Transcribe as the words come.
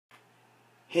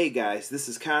Hey guys, this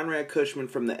is Conrad Cushman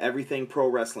from the Everything Pro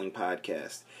Wrestling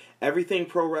podcast. Everything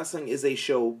Pro Wrestling is a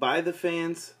show by the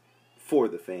fans, for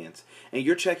the fans. And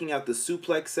you're checking out the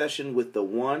Suplex Session with the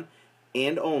one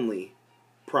and only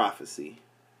Prophecy.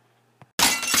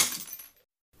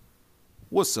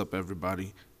 What's up,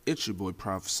 everybody? It's your boy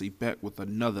Prophecy back with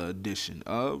another edition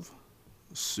of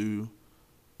Suplex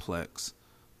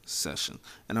Session.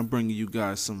 And I'm bringing you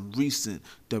guys some recent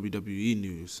WWE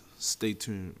news. Stay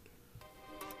tuned.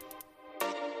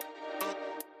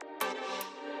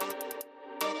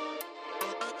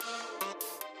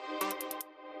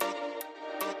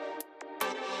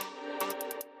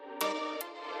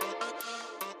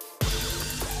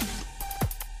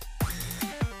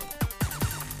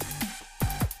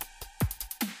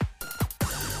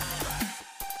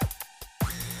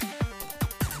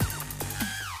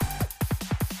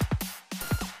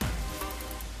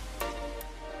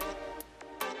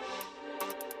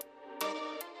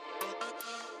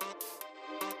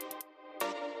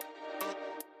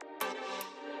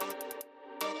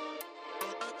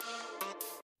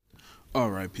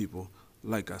 Alright, people,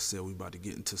 like I said, we about to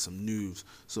get into some news.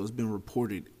 So it's been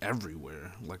reported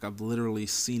everywhere, like I've literally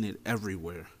seen it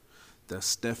everywhere, that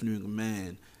Stephanie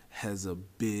McMahon has a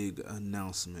big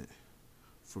announcement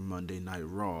for Monday Night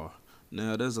Raw.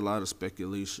 Now, there's a lot of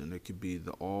speculation. It could be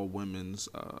the all-women's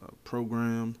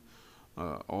program,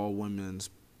 all-women's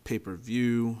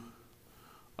pay-per-view,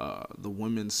 the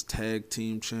women's tag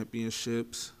team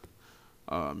championships,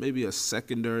 maybe a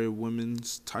secondary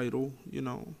women's title,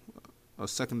 a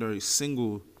secondary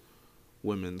single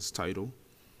women's title.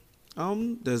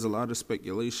 There's a lot of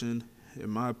speculation. In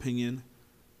my opinion,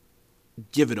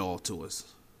 give it all to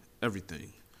us.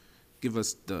 Everything. Give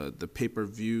us the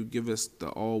pay-per-view. Give us the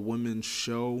all-women's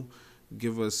show.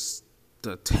 Give us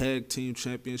the tag team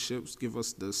championships. Give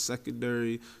us the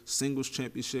secondary singles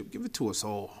championship. Give it to us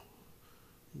all.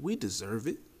 We deserve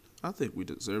it. I think we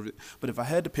deserve it. But if I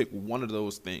had to pick one of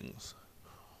those things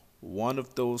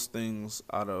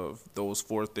out of those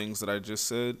four things that I just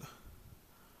said,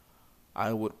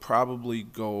 I would probably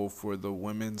go for the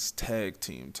women's tag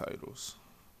team titles.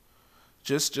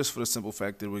 Just for the simple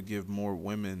fact that it would give more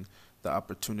women the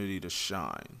opportunity to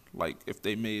shine. Like, if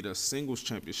they made a singles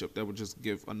championship, that would just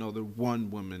give another one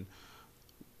woman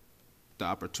the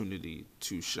opportunity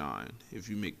to shine. If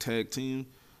you make tag team,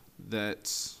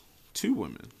 that's two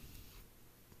women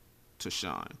to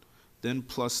shine. Then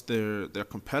plus their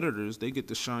competitors, they get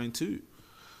to shine too.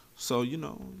 So,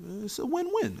 it's a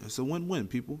win-win. It's a win-win,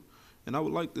 people. And I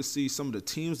would like to see some of the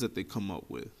teams that they come up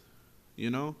with.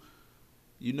 You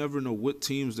never know what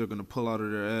teams they're going to pull out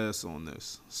of their ass on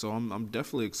this. So I'm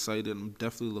definitely excited. I'm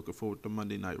definitely looking forward to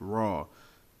Monday Night Raw.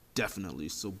 Definitely.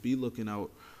 So be looking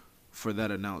out for that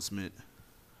announcement.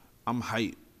 I'm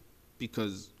hyped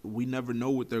because we never know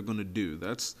what they're going to do.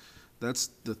 That's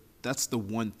the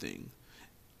one thing.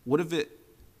 What if it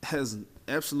has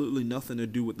absolutely nothing to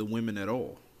do with the women at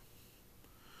all?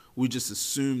 We just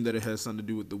assume that it has something to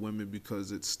do with the women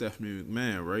because it's Stephanie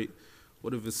McMahon, right?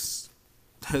 What if it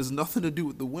has nothing to do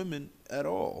with the women at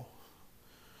all?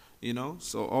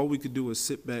 So all we could do is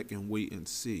sit back and wait and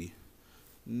see.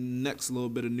 Next little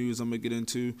bit of news I'm going to get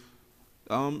into.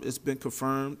 It's been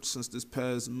confirmed since this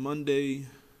past Monday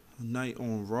night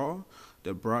on Raw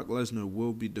that Brock Lesnar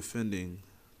will be defending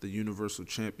the Universal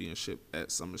Championship at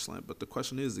SummerSlam. But the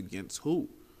question is, against who?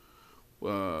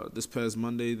 This past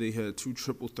Monday, they had two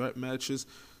triple threat matches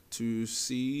to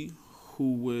see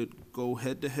who would go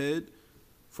head-to-head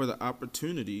for the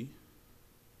opportunity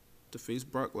to face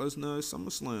Brock Lesnar at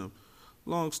SummerSlam.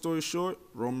 Long story short,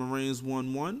 Roman Reigns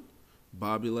won one,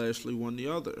 Bobby Lashley won the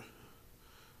other.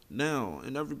 Now,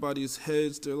 in everybody's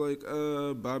heads, they're like,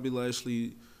 Bobby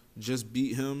Lashley just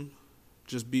beat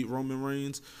Roman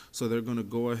Reigns, so they're going to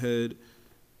go ahead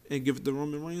and give it to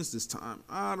Roman Reigns this time.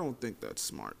 I don't think that's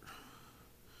smart.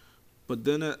 But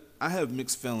then I have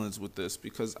mixed feelings with this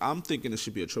because I'm thinking it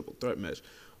should be a triple threat match.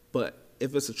 But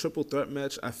if it's a triple threat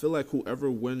match, I feel like whoever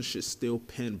wins should still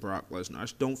pin Brock Lesnar. I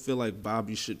don't feel like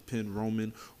Bobby should pin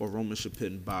Roman or Roman should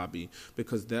pin Bobby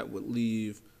because that would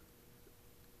leave,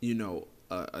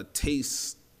 a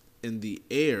taste in the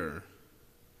air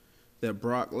that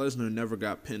Brock Lesnar never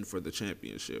got pinned for the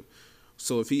championship.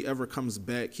 So if he ever comes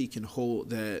back, he can hold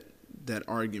that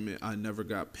argument, I never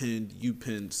got pinned, you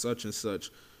pinned such and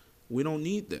such. We don't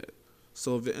need that.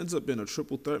 So if it ends up being a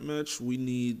triple threat match, we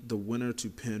need the winner to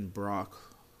pin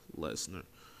Brock Lesnar.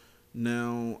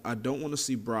 Now, I don't want to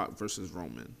see Brock versus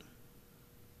Roman.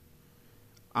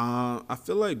 I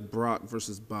feel like Brock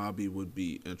versus Bobby would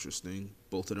be interesting,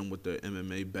 both of them with their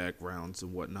MMA backgrounds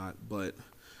and whatnot, but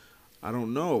I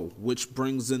don't know, which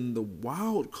brings in the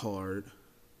wild card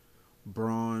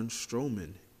Braun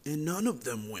Strowman, and none of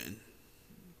them win.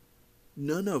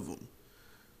 None of them.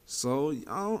 So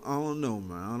I don't know,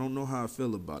 man. I don't know how I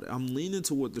feel about it. I'm leaning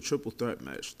toward the triple threat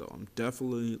match, though. I'm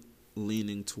definitely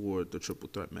leaning toward the triple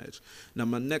threat match. Now,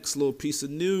 my next little piece of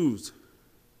news: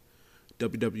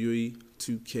 WWE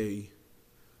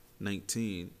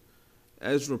 2K19.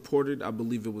 As reported, I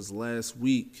believe it was last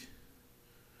week.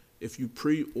 If you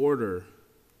pre-order,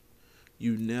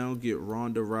 you now get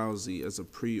Ronda Rousey as a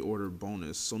pre-order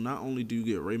bonus. So not only do you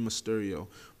get Rey Mysterio,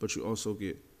 but you also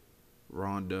get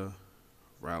Ronda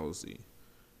Rousey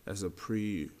as a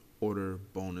pre-order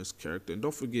bonus character. And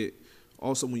don't forget,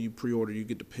 also when you pre-order, you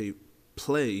get to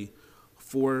play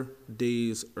 4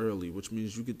 days early, which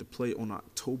means you get to play on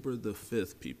October the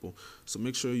 5th, people. So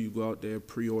make sure you go out there,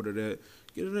 pre-order that,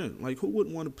 get it in. Like, who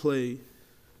wouldn't want to play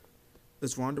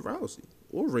as Ronda Rousey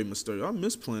or Rey Mysterio? I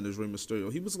miss playing as Rey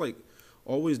Mysterio. He was like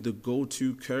always the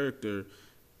go-to character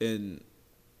in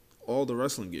all the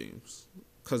wrestling games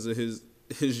because of his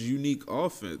unique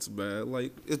offense, man.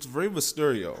 Like, it's Rey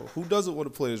Mysterio. Who doesn't want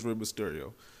to play as Rey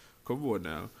Mysterio? Come on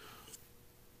now.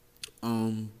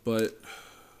 But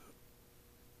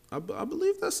I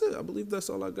believe that's it. I believe that's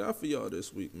all I got for y'all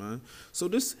this week, man. So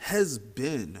this has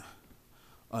been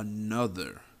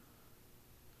another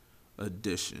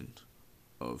edition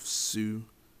of Suplex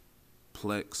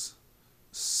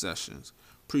Sessions.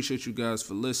 Appreciate you guys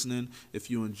for listening. If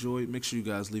you enjoyed, make sure you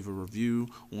guys leave a review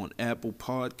on Apple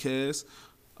Podcasts.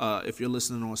 If you're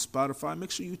listening on Spotify,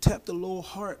 make sure you tap the little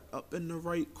heart up in the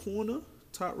right corner,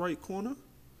 top right corner.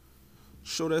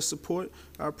 Show that support.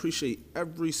 I appreciate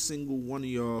every single one of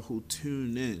y'all who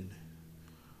tune in.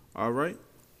 All right?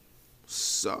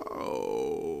 So,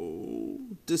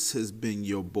 this has been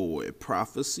your boy,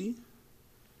 Prophecy,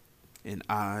 and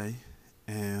I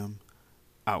am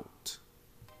out.